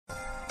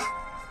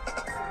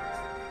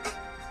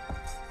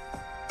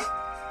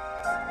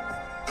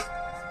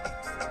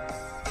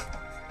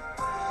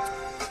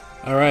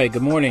All right,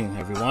 good morning,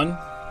 everyone.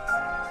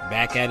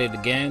 Back at it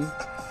again.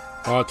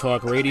 Hard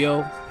Talk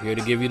Radio, here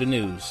to give you the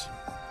news.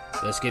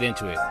 Let's get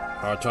into it.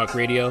 Hard Talk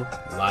Radio,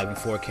 live in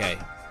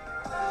 4K.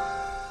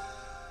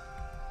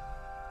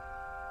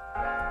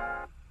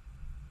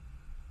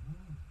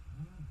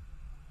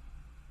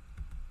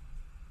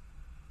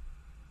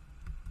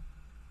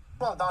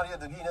 Well, Daria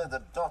Dugina,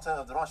 the daughter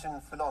of the Russian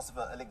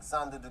philosopher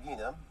Alexander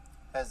Dugina,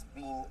 has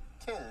been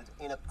killed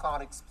in a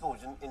car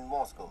explosion in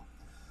Moscow.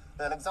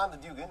 Alexander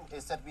Dugin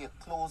is said to be a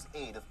close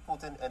aide of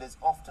Putin and is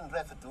often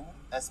referred to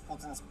as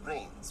Putin's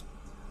brains.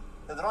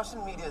 The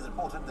Russian media has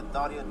reported that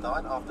Daria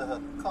died after her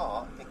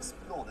car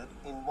exploded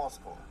in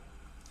Moscow.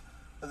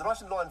 The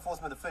Russian law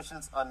enforcement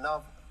officials are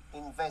now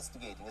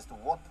investigating as to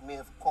what may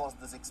have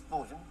caused this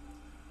explosion.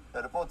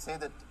 The reports say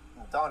that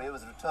Daria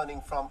was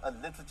returning from a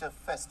literature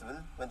festival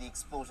when the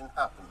explosion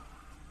happened.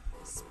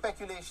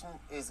 Speculation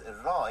is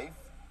rife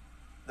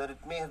that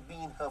it may have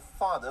been her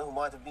father who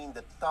might have been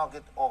the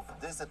target of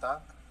this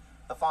attack.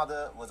 Her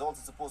father was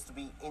also supposed to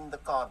be in the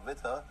car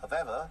with her.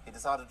 However, he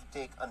decided to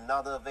take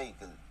another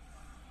vehicle.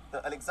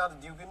 Now, Alexander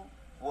Dugin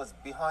was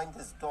behind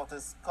his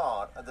daughter's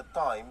car at the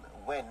time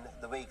when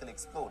the vehicle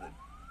exploded.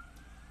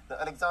 Now,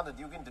 Alexander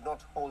Dugin did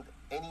not hold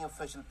any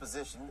official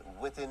position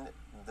within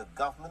the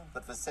government,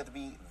 but was said to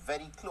be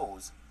very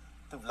close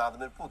to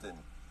Vladimir Putin.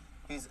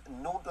 He is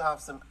known to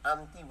have some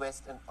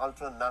anti-West and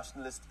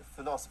ultra-nationalist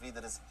philosophy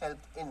that has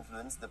helped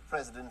influence the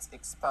president's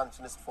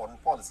expansionist foreign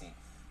policy,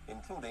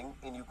 including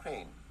in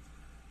Ukraine.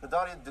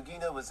 Daria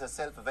Dugina was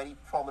herself a very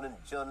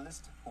prominent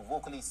journalist who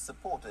vocally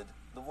supported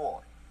the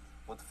war.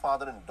 Both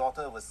father and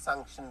daughter were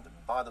sanctioned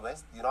by the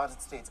West. The United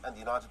States and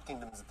the United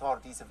Kingdom's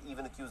authorities have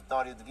even accused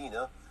Daria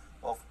Dugina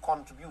of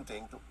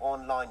contributing to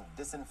online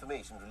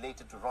disinformation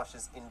related to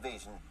Russia's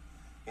invasion.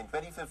 In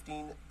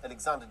 2015,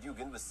 Alexander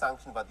Dugin was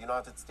sanctioned by the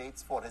United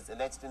States for his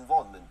alleged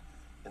involvement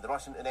in the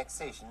Russian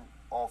annexation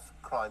of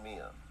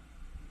Crimea.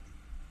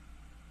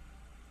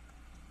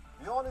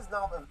 Leon is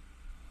now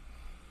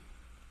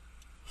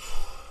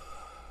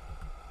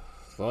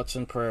Thoughts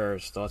and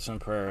prayers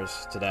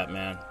to that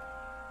man.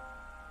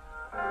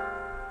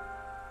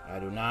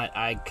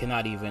 I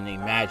cannot even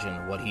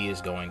imagine what he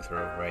is going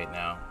through right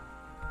now.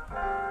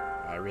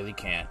 I really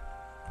can't.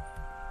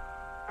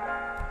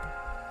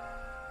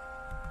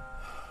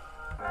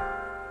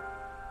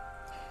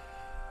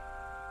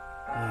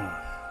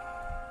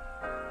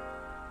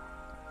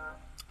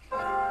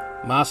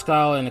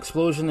 Moscow, an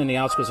explosion in the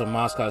outskirts of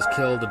Moscow has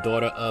killed the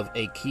daughter of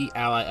a key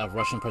ally of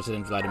Russian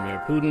President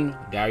Vladimir Putin.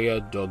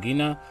 Daria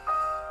Dugina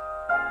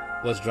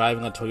was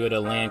driving a Toyota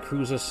Land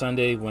Cruiser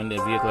Sunday when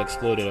the vehicle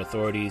exploded.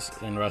 Authorities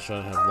in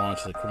Russia have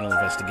launched a criminal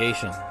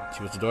investigation.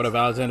 She was the daughter of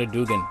Alexander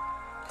Dugin,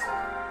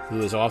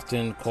 who is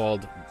often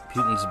called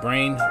Putin's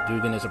brain.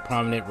 Dugin is a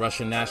prominent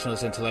Russian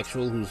nationalist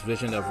intellectual whose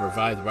vision of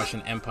revived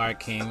Russian empire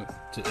came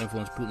to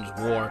influence Putin's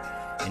war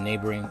in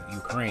neighboring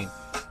Ukraine.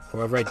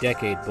 For over a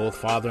decade, both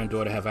father and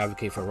daughter have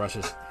advocated for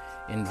Russia's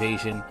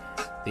invasion.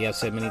 They have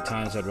said many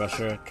times that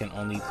Russia can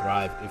only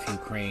thrive if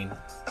Ukraine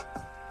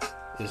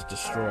is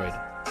destroyed.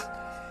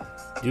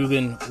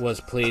 Dugin was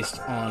placed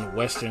on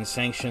Western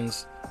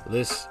sanctions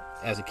lists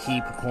as a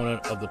key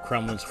proponent of the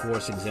Kremlin's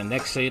forcing the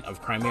annexation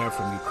of Crimea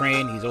from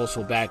Ukraine. He's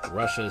also backed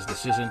Russia's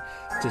decision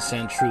to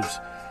send troops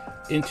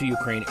into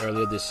Ukraine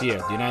earlier this year.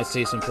 The United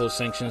States imposed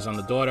sanctions on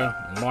the daughter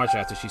in March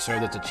after she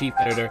served as the chief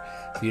editor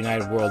for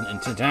United World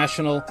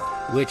International,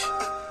 which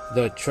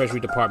the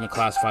Treasury Department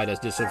classified as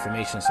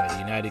disinformation site. The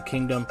United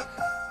Kingdom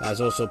has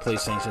also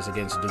placed sanctions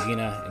against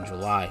Dugina in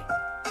July.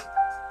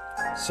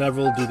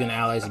 Several Dugin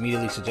allies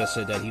immediately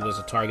suggested that he was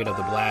a target of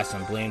the blast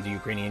and blamed the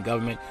Ukrainian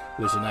government,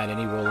 which denied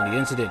any role in the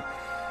incident.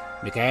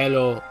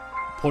 Mikhailo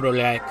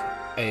Podolyak,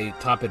 a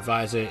top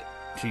advisor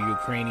to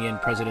Ukrainian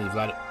President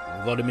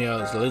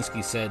Volodymyr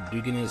Zelensky, said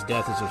Dugin's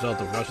death is a result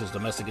of Russia's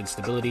domestic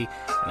instability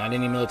and not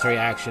any military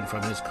action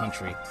from his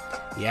country.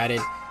 He added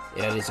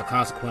that it is a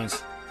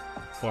consequence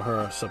for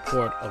her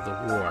support of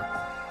the war.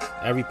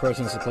 Every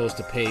person is supposed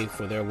to pay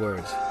for their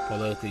words,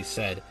 Podolyak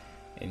said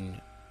in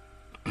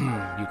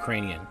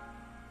Ukrainian.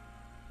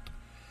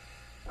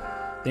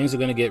 Things are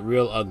going to get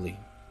real ugly.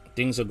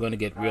 Things are going to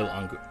get real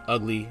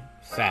ugly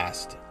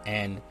fast.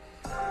 And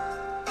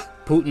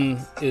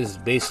Putin is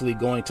basically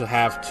going to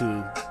have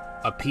to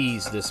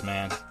appease this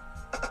man.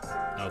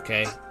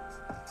 Okay?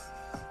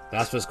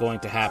 That's what's going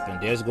to happen.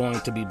 There's going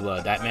to be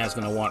blood. That man's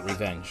going to want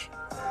revenge.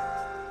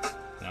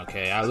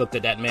 Okay? I looked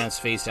at that man's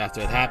face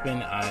after it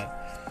happened.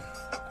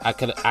 I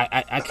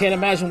can't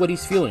imagine what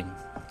he's feeling.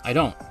 I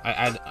don't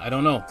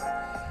know.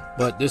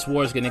 But this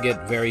war is going to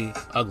get very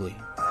ugly.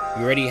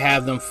 You already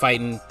have them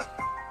fighting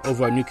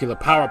over a nuclear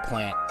power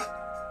plant.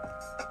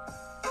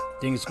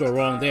 Things go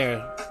wrong there,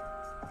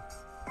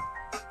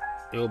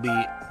 it will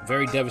be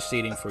very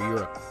devastating for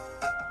Europe.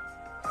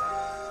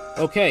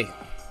 Okay,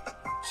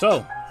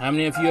 so how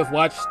many of you have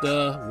watched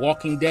the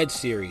Walking Dead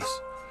series?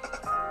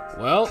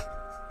 Well,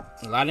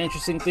 a lot of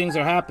interesting things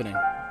are happening.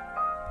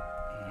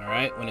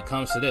 Alright, when it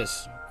comes to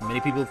this.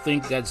 Many people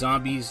think that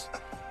zombies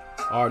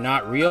are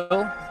not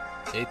real.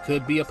 It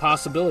could be a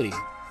possibility.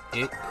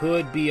 It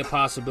could be a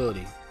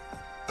possibility.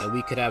 that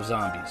we could have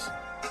zombies.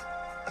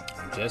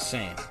 I'm just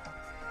saying.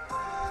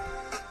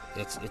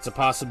 It's a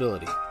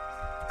possibility.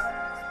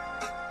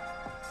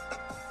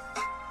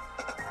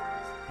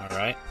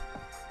 Alright?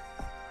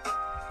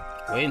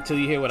 Wait until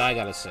you hear what I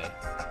gotta say.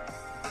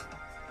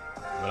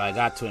 What I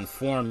got to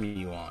inform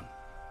you on.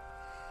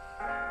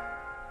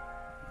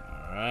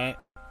 Alright?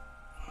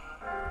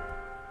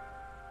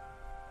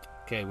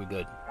 Okay, we're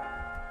good.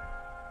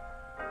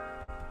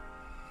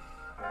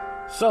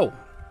 So,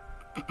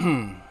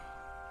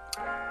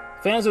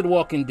 fans of The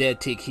Walking Dead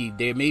take heed.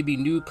 There may be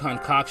new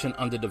concoction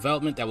under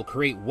development that will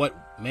create what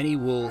many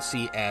will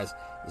see as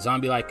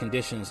zombie-like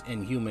conditions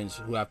in humans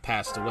who have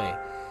passed away.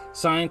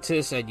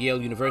 Scientists at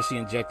Yale University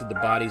injected the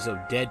bodies of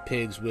dead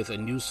pigs with a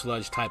new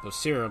sludge type of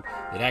serum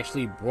that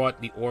actually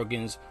brought the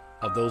organs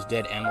of those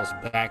dead animals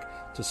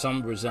back to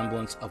some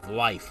resemblance of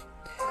life.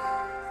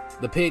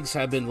 The pigs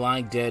had been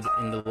lying dead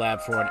in the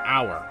lab for an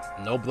hour.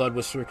 No blood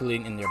was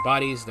circulating in their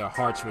bodies, their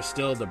hearts were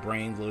still, the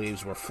brain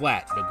waves were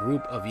flat. The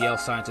group of Yale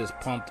scientists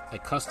pumped a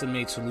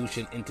custom-made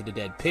solution into the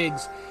dead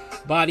pigs'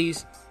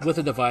 bodies with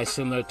a device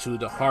similar to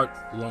the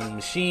heart-lung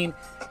machine.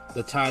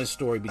 The Times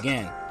story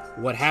began.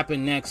 What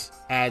happened next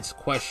adds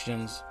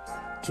questions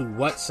to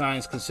what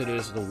science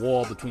considers the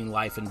wall between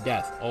life and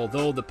death.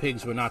 Although the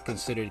pigs were not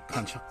considered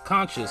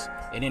conscious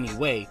in any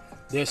way,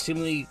 their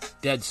seemingly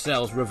dead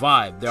cells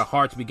revived. Their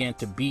hearts began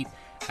to beat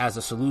as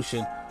a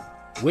solution,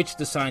 which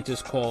the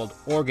scientists called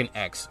Organ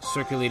X,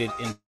 circulated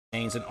in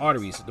veins and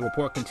arteries. The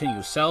report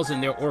continues. Cells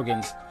in their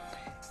organs,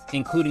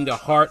 including the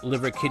heart,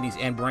 liver, kidneys,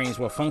 and brains,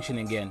 were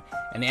functioning again,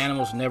 and the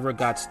animals never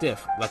got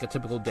stiff like a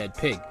typical dead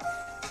pig.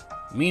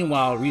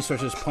 Meanwhile,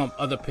 researchers pumped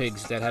other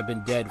pigs that had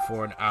been dead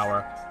for an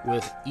hour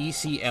with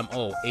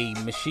ECMO, a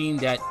machine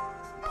that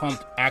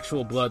pumped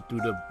actual blood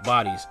through the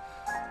bodies.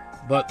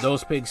 But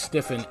those pigs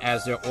stiffened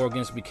as their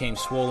organs became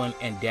swollen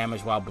and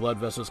damaged, while blood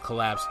vessels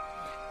collapsed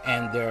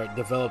and there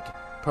developed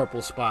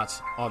purple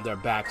spots on their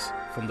backs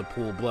from the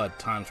pooled blood,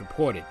 Times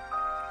reported.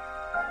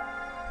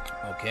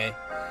 Okay.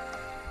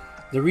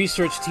 The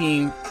research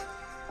team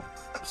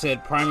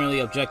said primary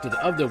objective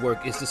of their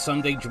work is to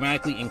someday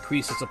dramatically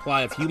increase the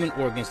supply of human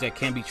organs that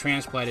can be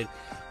transplanted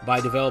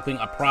by developing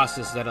a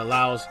process that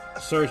allows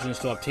surgeons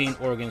to obtain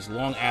organs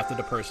long after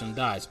the person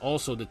dies.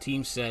 Also, the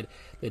team said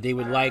that they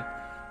would like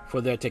for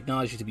their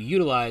technology to be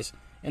utilized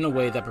in a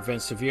way that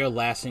prevents severe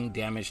lasting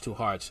damage to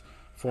hearts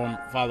from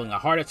following a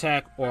heart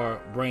attack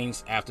or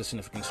brains after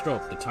significant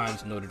stroke, the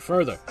Times noted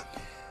further.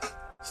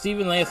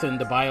 Stephen Latham,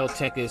 the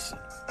biotechist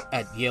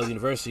at Yale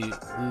University,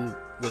 who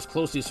was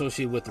closely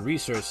associated with the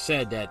research,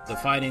 said that the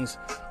findings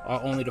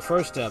are only the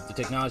first step. The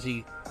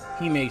technology,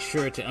 he made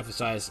sure to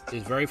emphasize,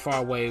 is very far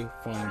away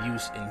from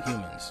use in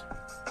humans.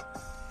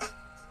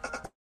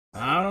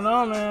 I don't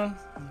know, man.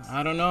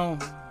 I don't know.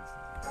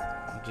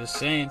 I'm just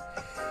saying.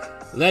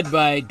 Led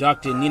by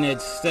Dr. Nina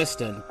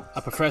Stetson,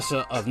 a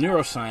professor of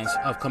neuroscience,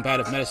 of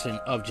comparative medicine,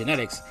 of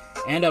genetics,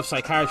 and of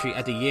psychiatry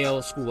at the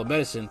Yale School of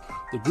Medicine,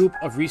 the group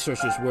of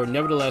researchers were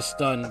nevertheless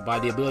stunned by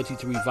the ability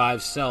to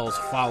revive cells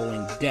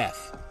following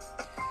death.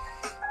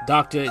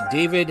 Dr.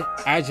 David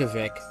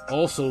Ajavec,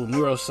 also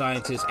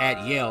neuroscientist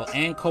at Yale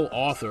and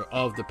co-author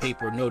of the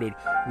paper, noted,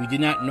 "We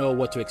did not know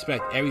what to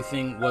expect.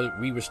 Everything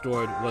we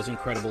restored was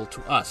incredible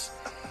to us."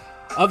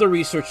 Other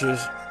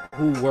researchers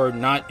who were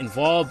not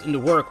involved in the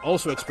work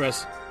also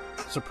expressed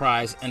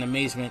surprise and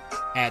amazement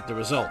at the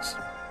results.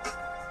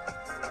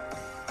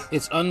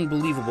 "It's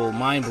unbelievable,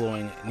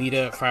 mind-blowing,"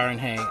 Nita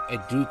Farahany, a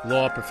Duke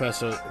law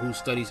professor who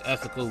studies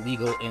ethical,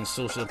 legal, and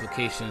social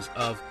implications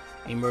of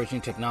emerging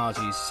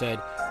technologies, said,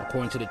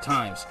 according to the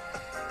Times.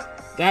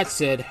 That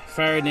said,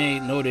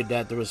 Farahany noted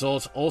that the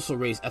results also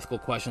raise ethical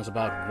questions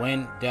about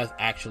when death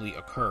actually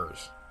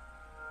occurs.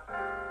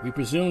 "We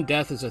presume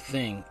death is a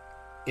thing.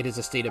 It is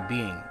a state of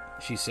being,"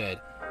 she said.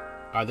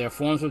 "Are there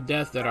forms of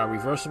death that are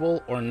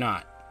reversible or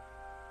not?"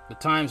 The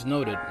Times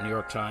noted, New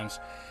York Times,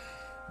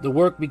 the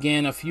work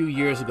began a few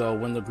years ago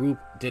when the group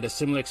did a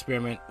similar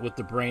experiment with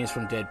the brains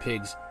from dead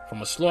pigs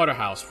from a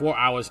slaughterhouse. 4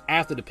 hours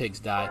after the pigs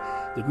died,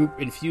 the group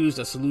infused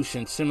a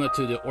solution similar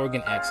to the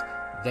Organ X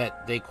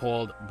that they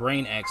called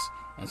Brain X,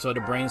 and so the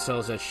brain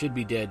cells that should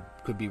be dead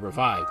could be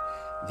revived.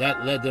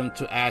 That led them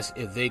to ask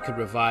if they could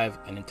revive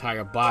an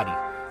entire body,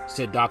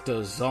 said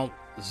Dr.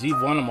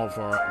 Zvonimir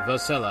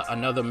Vesela,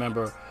 another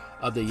member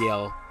of the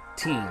Yale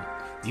team.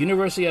 The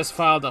university has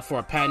filed for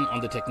a patent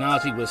on the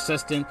technology with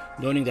Stetson,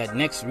 noting that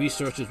next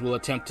researchers will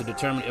attempt to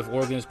determine if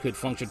organs could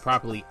function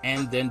properly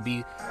and then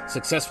be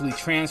successfully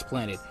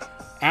transplanted.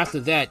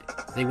 After that,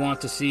 they want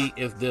to see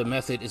if the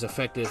method is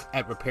effective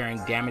at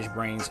repairing damaged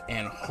brains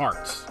and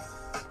hearts.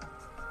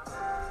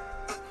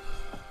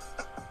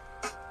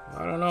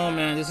 I don't know,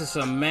 man. This is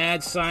some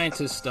mad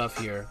scientist stuff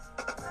here.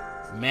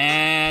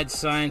 Mad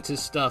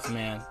scientist stuff,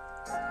 man.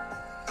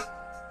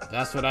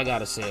 That's what I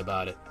gotta say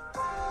about it.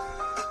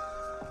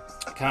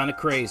 Kind of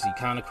crazy,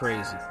 kind of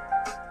crazy.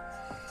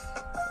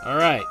 All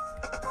right.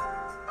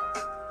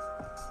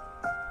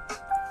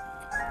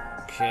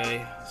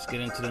 Okay, let's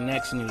get into the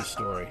next news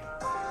story.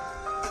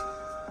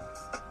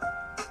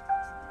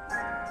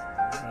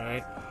 All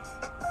right.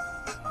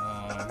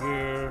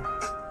 Here.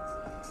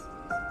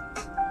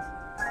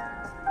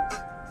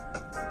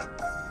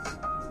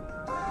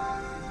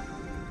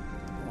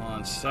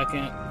 1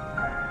 second.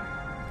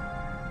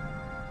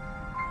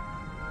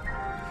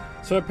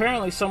 So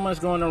apparently someone's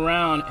going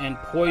around and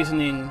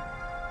poisoning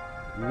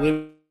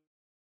women,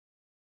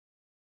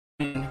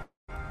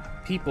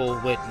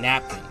 people with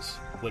napkins,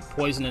 with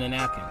poison in the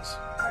napkins.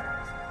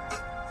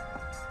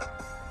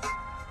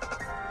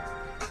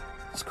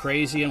 It's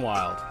crazy and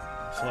wild.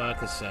 That's all I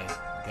could say.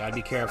 Gotta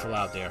be careful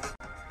out there.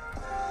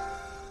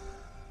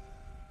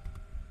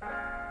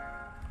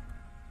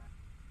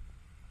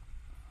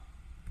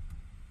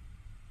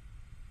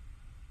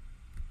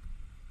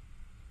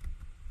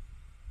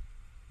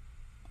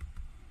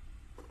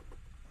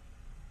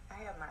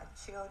 I have my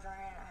children,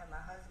 I have my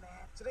husband.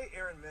 Today,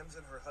 Erin Mims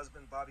and her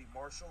husband, Bobby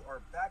Marshall,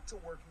 are back to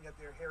working at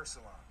their hair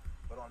salon.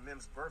 But on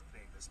Mims'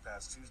 birthday this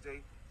past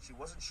Tuesday, she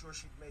wasn't sure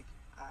she'd make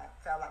it. I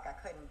felt like I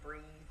couldn't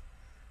breathe.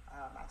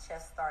 My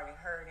chest started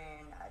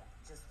hurting. I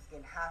just was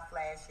getting hot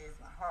flashes.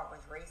 My heart was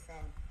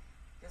racing.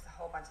 Just a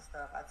whole bunch of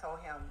stuff. I told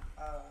him,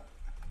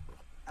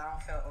 I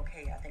don't feel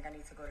okay. I think I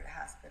need to go to the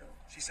hospital.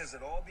 She says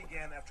it all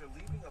began after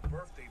leaving a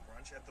birthday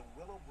brunch at the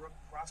Willowbrook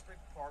Prospect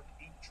Park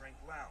Eat Drink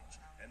Lounge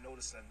and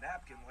noticed a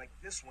napkin like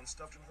this one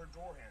stuffed in her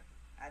door handle.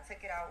 I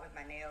took it out with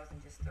my nails and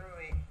just threw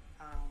it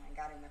and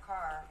got in the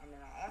car, and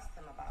then I asked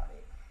him about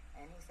it.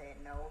 And he said,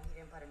 no, he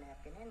didn't put a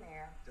napkin in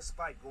there.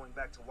 Despite going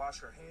back to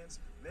wash her hands,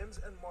 Mims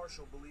and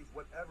Marshall believe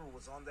whatever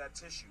was on that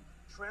tissue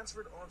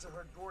transferred onto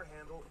her door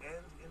handle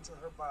and into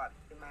her body.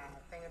 My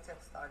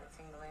fingertips started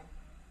tingling.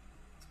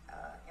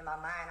 In my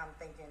mind, I'm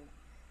thinking,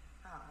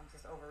 I'm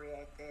just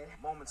overreacted.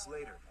 Moments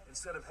later,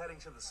 instead of heading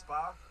to the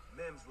spa,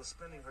 Mims was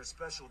spending her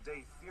special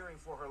day fearing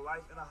for her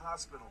life in a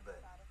hospital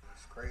bed.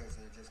 It's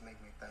crazy. It just makes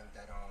me think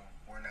that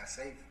we're not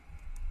safe.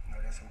 You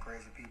know, there's some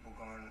crazy people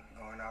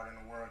going out in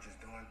the world just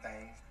doing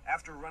things.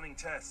 After running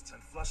tests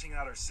and flushing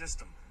out her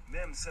system,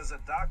 Mims says a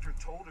doctor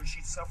told her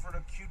she'd suffered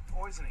acute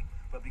poisoning,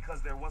 but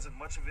because there wasn't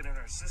much of it in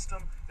her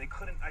system, they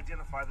couldn't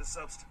identify the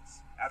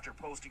substance. After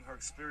posting her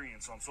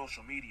experience on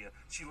social media,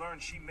 she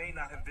learned she may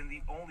not have been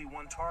the only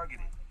one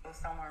targeted.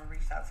 Someone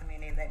reached out to me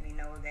and they let me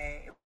know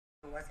that it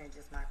wasn't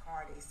just my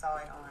car. They saw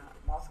it on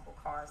multiple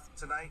cars.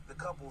 Tonight, the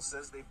couple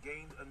says they've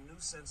gained a new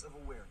sense of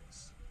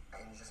awareness.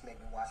 And it just make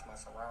me watch my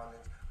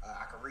surroundings.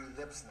 I can read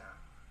lips now,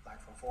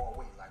 like from far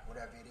away, like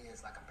whatever it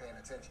is, like I'm paying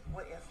attention.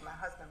 What if my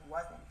husband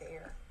wasn't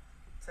there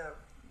to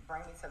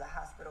bring me to the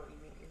hospital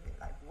immediately?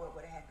 Like, what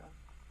would have happened?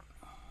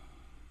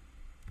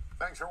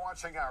 Thanks for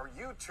watching our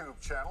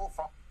YouTube channel.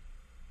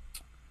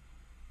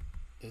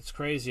 It's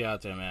crazy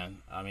out there,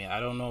 man. I mean, I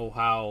don't know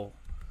how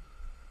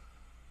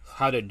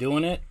they're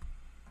doing it,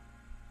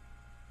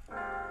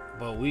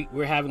 but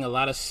we're having a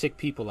lot of sick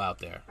people out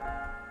there.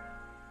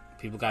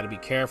 People got to be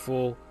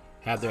careful,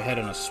 have their head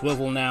on a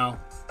swivel now.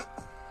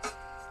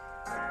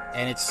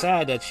 And it's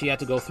sad that she had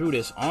to go through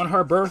this on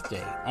her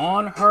birthday.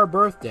 On her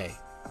birthday.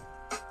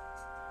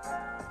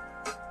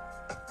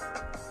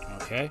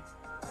 Okay?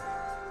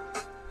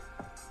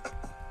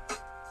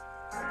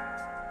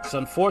 It's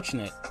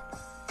unfortunate,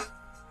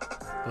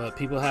 but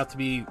people have to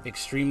be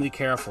extremely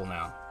careful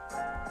now.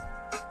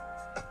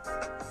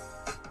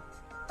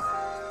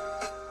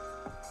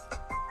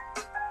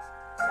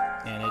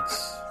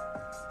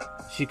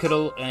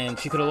 And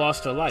she could have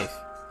lost her life,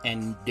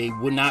 and they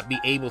would not be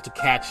able to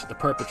catch the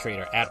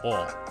perpetrator at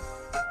all.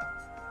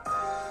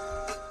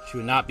 She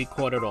would not be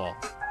caught at all.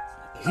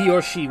 He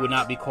or she would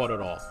not be caught at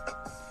all.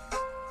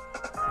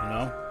 You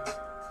know?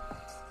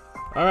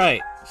 All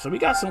right. So we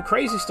got some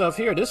crazy stuff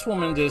here. This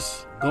woman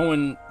just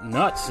going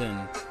nuts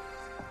and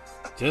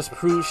just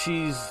proves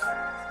she's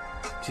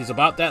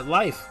about that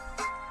life.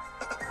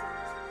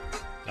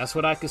 That's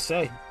what I could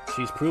say.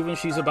 She's proven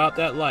she's about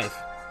that life.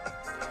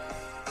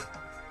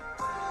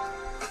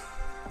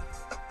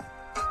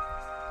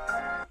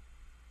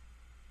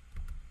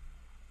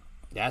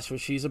 That's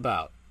what she's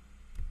about.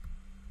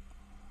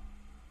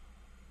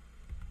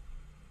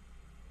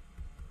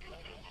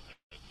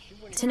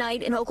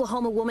 Tonight, an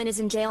Oklahoma woman is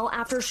in jail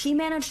after she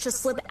managed to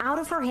slip out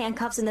of her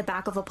handcuffs in the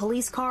back of a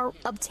police car,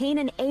 obtain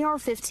an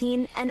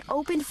AR-15, and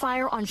opened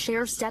fire on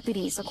sheriff's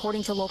deputies,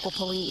 according to local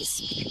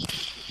police.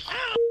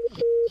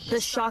 The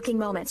shocking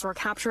moments were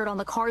captured on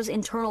the car's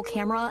internal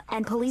camera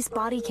and police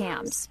body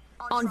cams.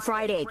 On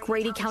Friday,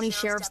 Grady County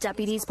Sheriff's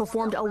deputies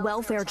performed a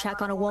welfare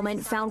check on a woman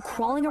found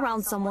crawling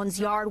around someone's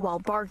yard while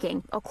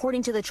barking,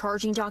 according to the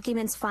charging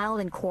documents filed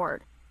in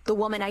court. The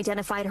woman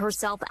identified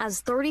herself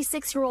as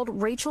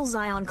 36-year-old Rachel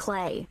Zion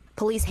Clay.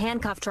 Police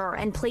handcuffed her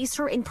and placed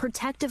her in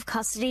protective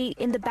custody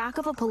in the back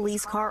of a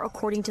police car,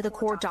 according to the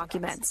court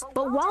documents.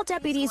 But while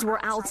deputies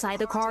were outside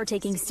the car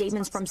taking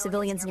statements from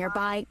civilians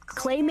nearby,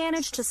 Clay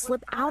managed to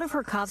slip out of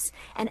her cuffs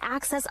and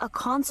access a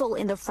console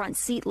in the front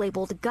seat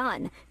labeled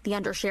gun, the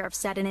undersheriff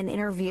said in an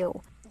interview.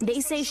 They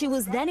say she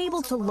was then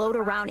able to load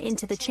a round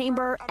into the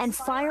chamber and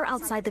fire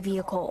outside the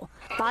vehicle.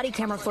 Body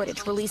camera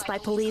footage released by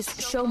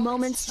police show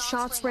moments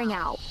shots rang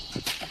out.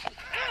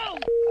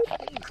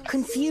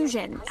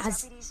 Confusion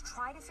as deputies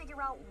try to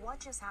figure out what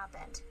just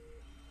happened.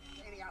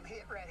 I'm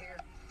hit right here.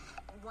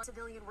 One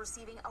civilian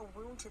receiving a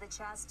wound to the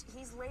chest.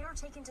 He's later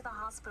taken to the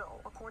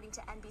hospital, according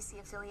to NBC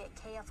affiliate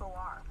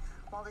KFOR.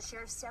 while the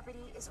sheriff's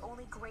deputy is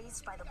only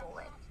grazed by the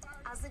bullet.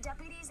 As the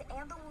deputies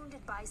and the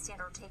wounded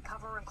bystander take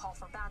cover and call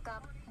for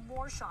backup,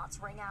 more shots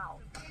ring out.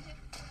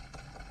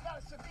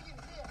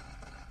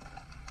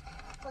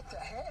 What the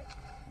heck?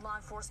 Law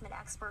enforcement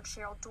expert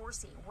Cheryl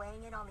Dorsey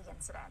weighing in on the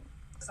incident.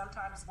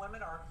 Sometimes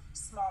women are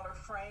smaller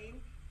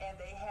frame and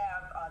they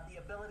have the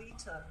ability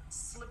to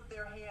slip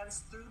their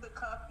hands through the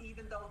cuff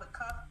even though the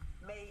cuff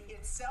may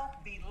itself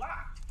be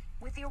locked.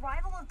 With the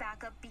arrival of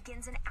backup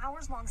begins an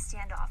hours-long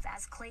standoff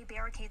as Clay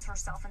barricades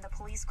herself in the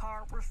police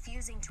car,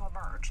 refusing to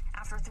emerge.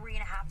 After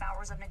 3.5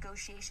 hours of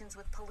negotiations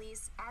with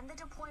police and the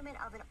deployment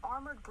of an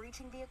armored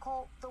breaching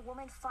vehicle, the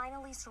woman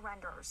finally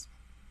surrenders.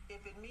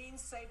 If it means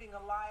saving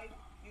a life,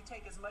 you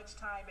take as much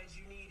time as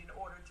you need in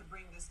order to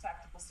bring this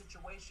tactical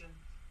situation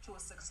to a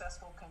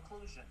successful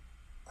conclusion.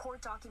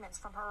 Court documents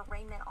from her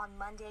arraignment on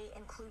Monday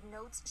include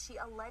notes she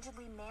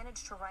allegedly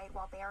managed to write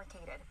while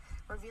barricaded,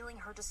 revealing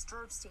her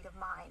disturbed state of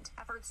mind.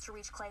 Efforts to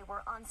reach Clay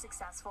were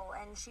unsuccessful,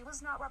 and she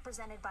was not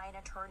represented by an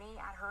attorney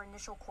at her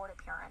initial court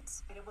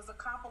appearance. It was a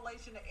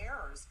compilation of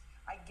errors.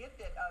 I get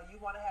that you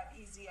want to have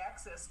easy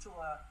access to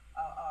a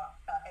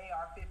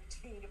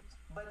AR-15,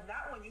 but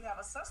not when you have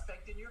a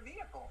suspect in your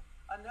vehicle.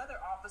 Another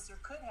officer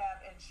could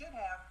have and should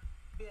have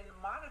been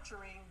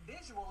monitoring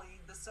visually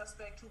the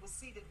suspect who was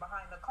seated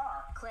behind the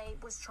car. Clay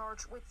was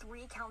charged with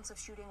 3 counts of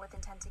shooting with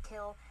intent to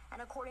kill,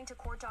 and according to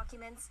court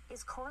documents,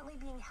 is currently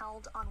being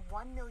held on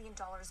 $1 million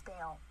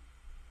bail.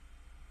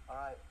 All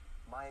right,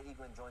 Maya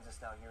Eaglin joins us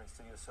now here in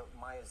studio. So,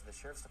 Maya, is the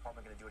Sheriff's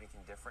Department going to do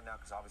anything different now?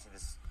 Because obviously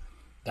this...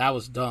 That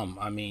was dumb.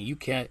 I mean, you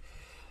can't...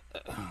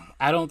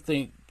 I don't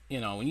think,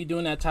 when you're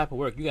doing that type of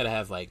work, you got to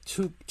have, like,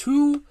 two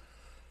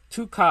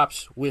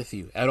cops with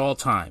you at all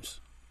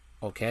times,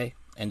 okay?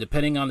 And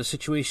depending on the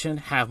situation,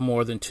 have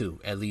more than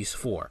 2, at least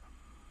 4.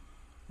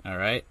 All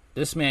right?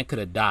 This man could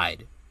have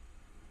died.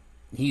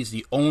 He's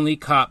the only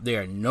cop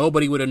there.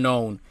 Nobody would have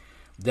known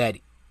that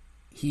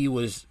he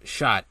was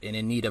shot and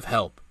in need of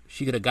help.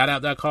 She could have got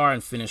out that car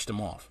and finished him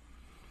off.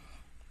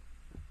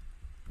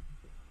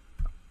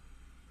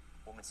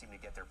 Women seem to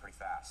get there pretty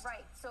fast.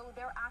 Right, so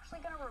they're actually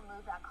going to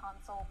remove that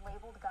console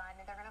labeled gun,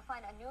 and they're going to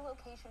find a new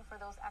location for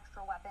those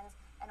extra weapons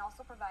and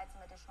also provide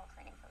some additional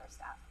training for their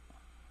staff.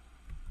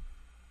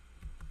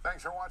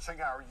 Thanks for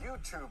watching our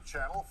YouTube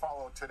channel.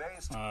 Follow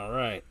today's... All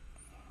right.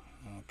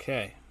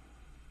 Okay.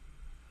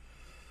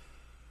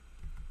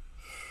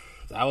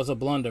 That was a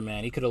blunder,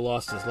 man. He could have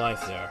lost his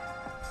life there.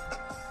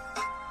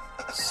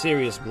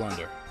 Serious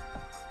blunder.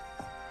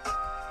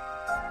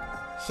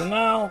 So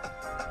now,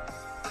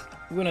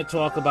 we're going to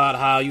talk about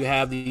how you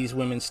have these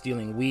women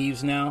stealing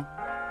weaves now.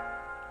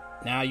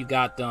 Now you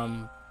got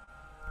them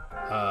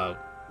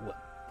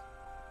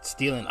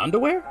stealing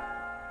underwear?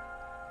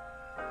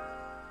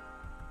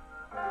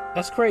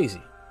 That's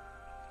crazy.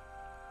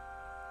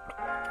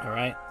 All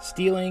right?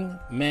 Stealing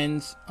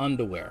men's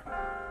underwear.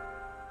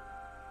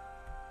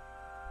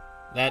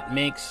 That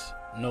makes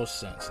no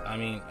sense. I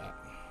mean,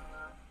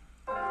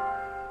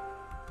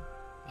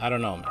 I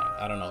don't know, man.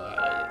 I don't know.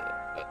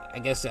 I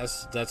guess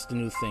that's the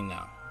new thing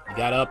now. You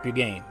gotta up your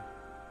game.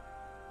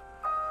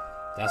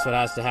 That's what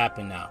has to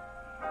happen now.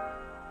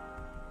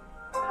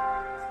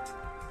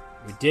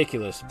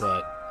 Ridiculous,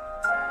 but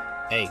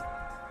hey,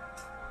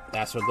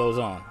 that's what goes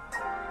on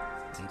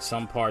in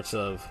some parts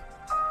of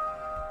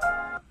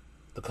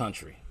the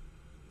country.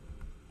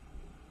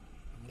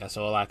 That's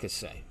all I could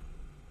say.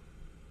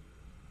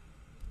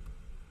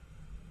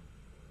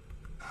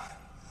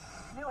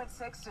 New at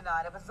 6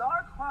 tonight, a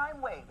bizarre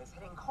crime wave is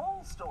hitting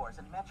Kohl's stores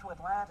in Metro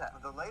Atlanta.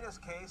 The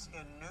latest case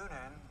in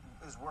Noonan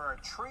is where a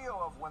trio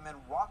of women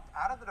walked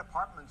out of the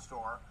department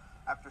store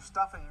after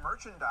stuffing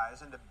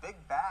merchandise into big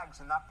bags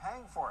and not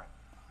paying for it.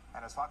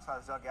 And as Fox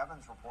 5's Doug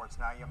Evans reports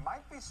now, you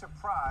might be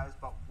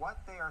surprised by what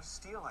they are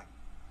stealing.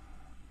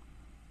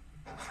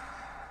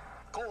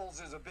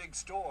 Kohl's is a big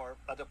store,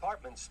 a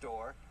department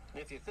store,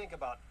 and if you think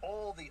about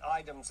all the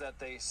items that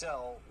they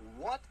sell,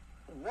 what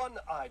one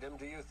item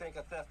do you think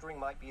a theft ring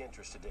might be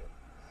interested in?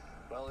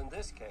 Well, in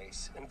this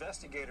case,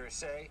 investigators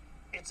say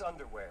it's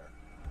underwear.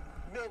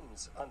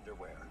 Men's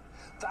underwear.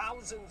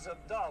 Thousands of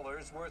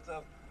dollars worth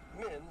of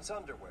men's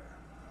underwear.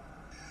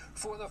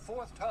 For the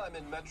 4th time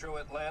in Metro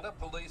Atlanta,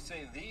 police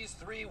say these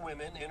 3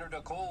 women entered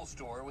a Kohl's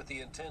store with the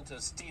intent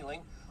of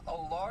stealing a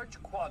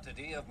large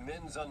quantity of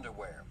men's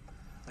underwear.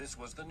 This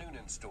was the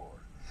Noonan store.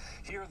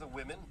 Here the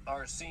women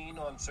are seen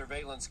on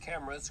surveillance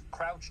cameras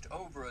crouched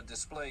over a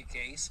display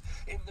case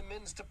in the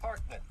men's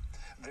department.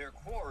 Their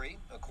quarry,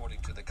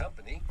 according to the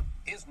company,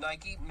 is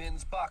Nike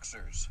men's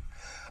boxers.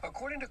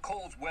 According to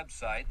Kohl's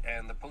website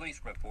and the police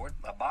report,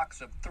 a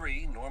box of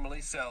 3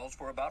 normally sells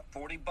for about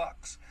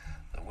 $40.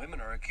 The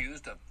women are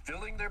accused of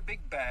filling their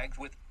big bags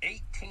with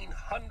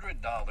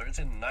 $1,800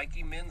 in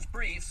Nike men's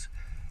briefs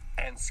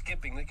and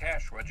skipping the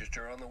cash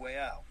register on the way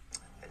out.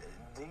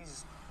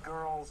 These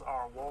girls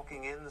are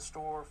walking in the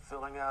store,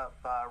 filling up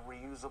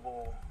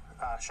reusable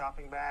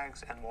shopping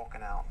bags, and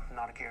walking out.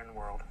 Not a care in the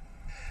world.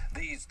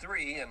 These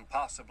 3 and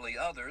possibly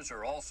others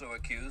are also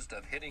accused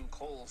of hitting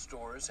Kohl's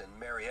stores in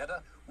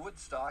Marietta,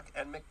 Woodstock,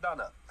 and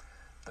McDonough.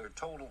 Their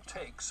total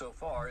take so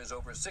far is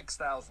over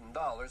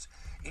 $6,000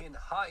 in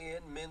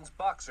high-end men's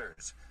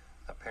boxers.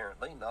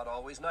 Apparently not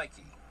always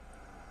Nike.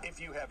 If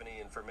you have any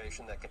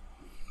information that can...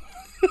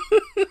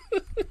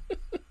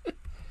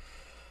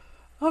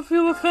 I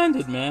feel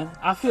offended, man.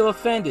 I feel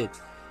offended.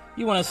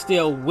 You want to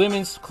steal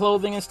women's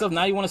clothing and stuff,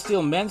 now you want to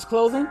steal men's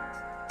clothing?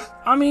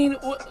 I mean,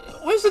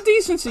 where's the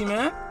decency,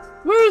 man?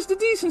 Where is the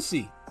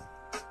decency?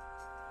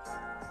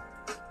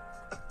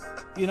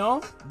 You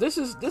know, this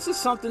is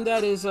something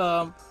that is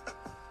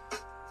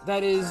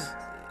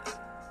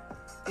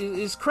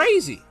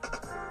crazy.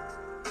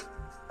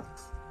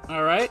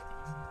 All right,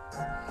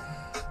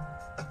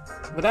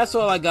 but that's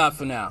all I got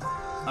for now.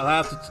 I'll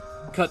have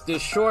to cut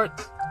this short,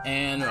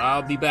 and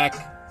I'll be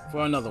back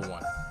for another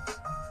one.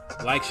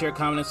 Like, share,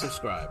 comment, and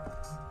subscribe.